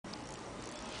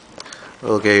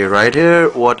Okay, right here,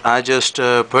 what I just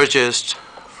purchased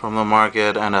from the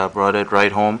market and I brought it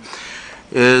right home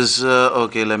is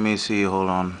okay. Let me see. Hold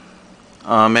on.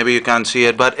 Maybe you can't see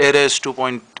it, but it is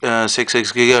 2.66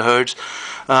 gigahertz,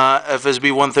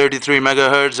 FSB 133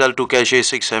 megahertz, L2 cache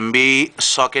 6 MB,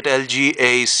 socket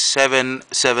LGA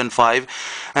 775,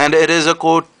 and it is a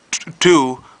Core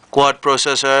 2 quad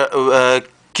processor,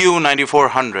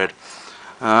 Q9400.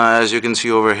 As you can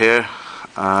see over here,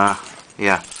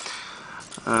 yeah.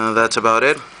 That's about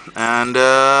it, and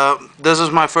this is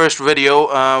my first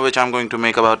video which I'm going to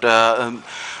make about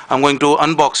I'm going to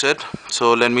unbox it,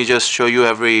 so let me just show you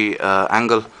every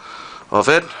angle of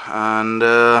it, and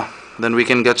then we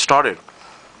can get started.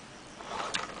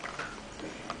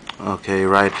 Okay,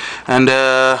 right, and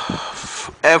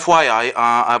FYI,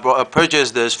 I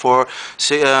purchased this for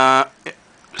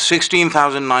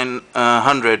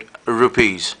 16,900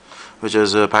 rupees, which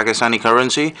is Pakistani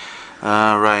currency.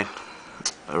 Right.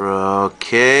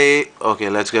 Okay,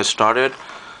 let's get started.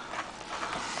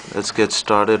 Let's get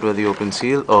started with the open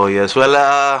seal. Oh yes, well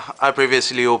I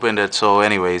previously opened it, so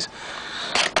anyways,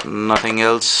 nothing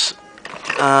else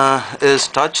is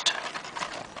touched.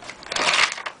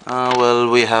 Well,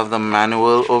 we have the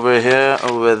manual over here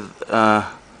with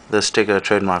the sticker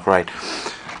trademark. Right,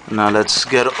 now let's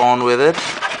get on with it.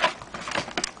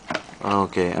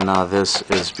 Okay, now this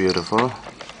is beautiful.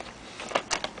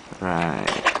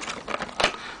 Right.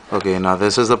 Okay, now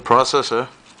this is the processor,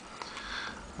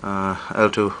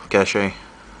 L2 cache.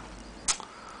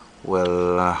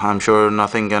 Well, I'm sure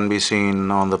nothing can be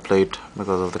seen on the plate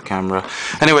because of the camera.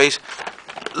 Anyways,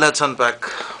 let's unpack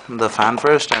the fan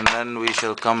first, and then we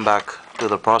shall come back to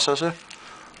the processor.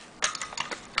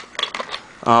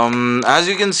 As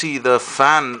you can see, the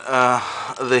fan,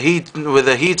 the heat with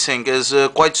the heatsink is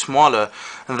quite smaller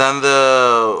than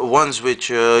the ones which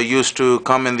used to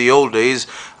come in the old days.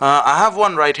 I have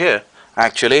one right here,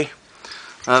 actually.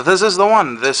 This is the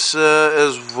one. This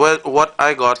is what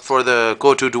I got for the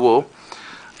Core 2 Duo.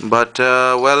 But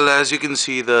well, as you can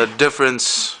see, the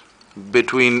difference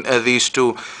between these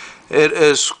two, it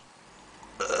is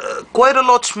quite a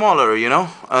lot smaller,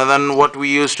 than what we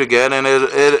used to get, and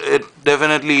it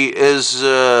definitely is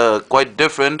quite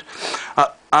different.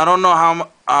 I don't know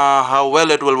how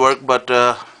well it will work, but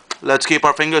let's keep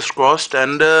our fingers crossed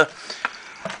and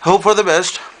hope for the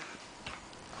best.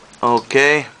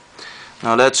 Okay,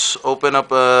 now let's open up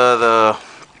the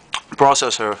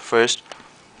processor first.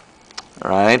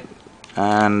 Right,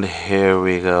 and here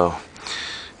we go.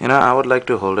 I would like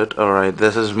to hold it. Alright,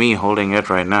 this is me holding it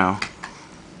right now.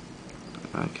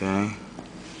 Okay,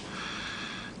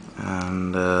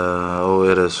 and oh,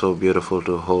 it is so beautiful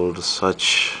to hold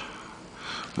such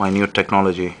minute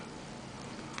technology.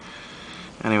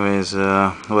 Anyways,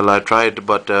 well, I tried,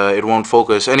 but it won't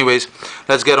focus. Anyways,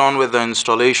 let's get on with the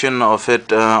installation of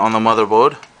it on the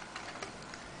motherboard.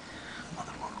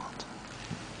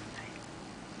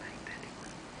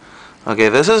 Okay,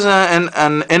 this is an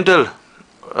Intel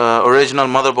original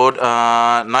motherboard,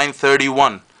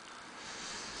 931.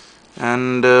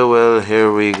 And well, here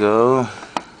we go.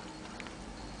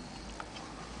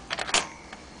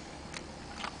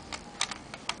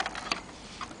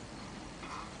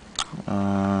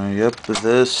 Yep,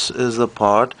 this is the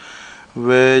part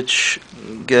which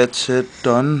gets it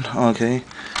done. Okay,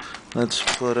 let's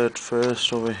put it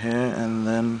first over here, and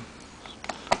then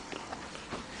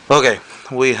okay,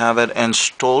 we have it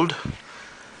installed.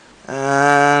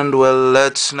 And well,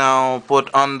 let's now put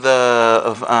on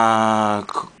the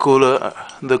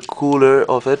cooler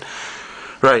of it.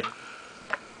 Right.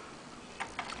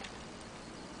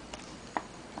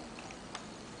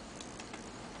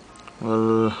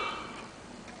 Well,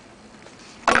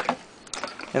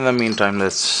 in the meantime,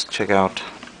 let's check out.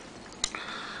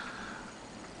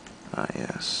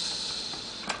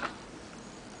 Yes,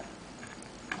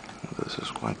 this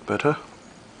is quite better.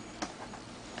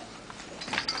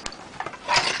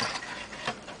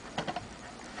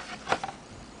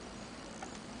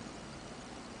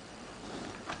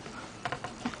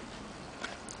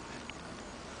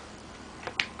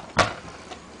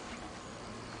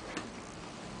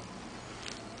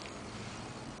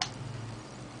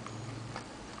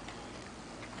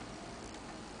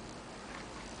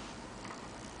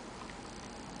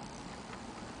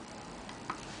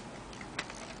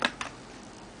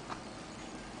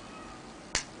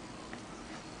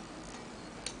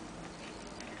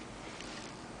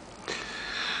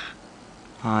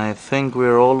 I think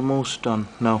we're almost done.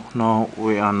 No,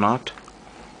 we are not.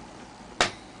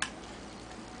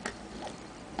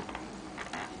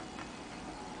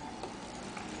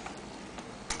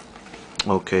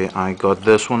 Okay, I got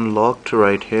this one locked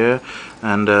right here,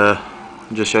 and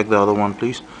Just check the other one,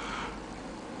 please.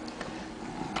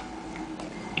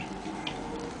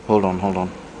 Hold on, hold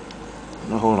on.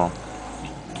 No, hold on.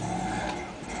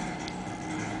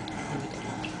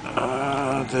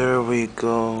 There we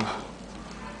go.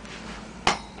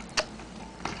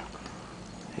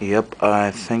 Yep,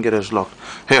 I think it is locked.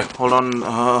 Here, hold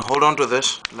on to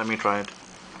this. Let me try it.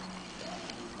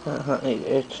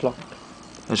 It's locked.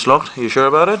 It's locked? You sure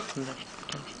about it?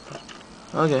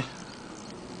 Okay.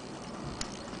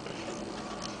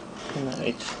 No,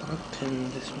 it's locked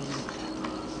in this one.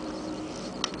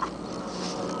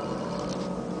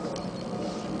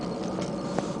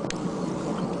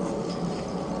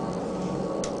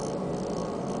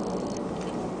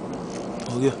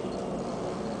 Oh yeah.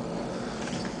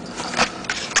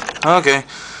 Okay.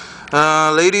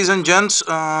 Ladies and gents,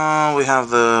 we have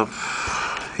the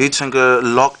heatsink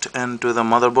locked into the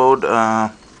motherboard,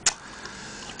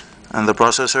 and the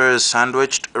processor is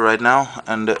sandwiched right now,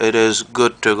 and it is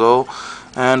good to go.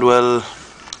 And well,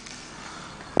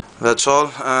 that's all.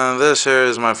 This here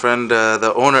is my friend,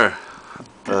 the owner,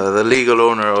 the legal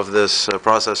owner of this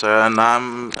processor, and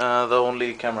I'm the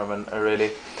only cameraman,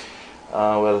 really.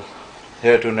 Well,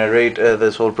 here to narrate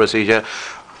this whole procedure.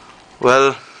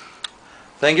 Well,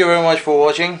 thank you very much for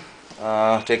watching.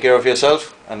 Take care of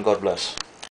yourself, and God bless.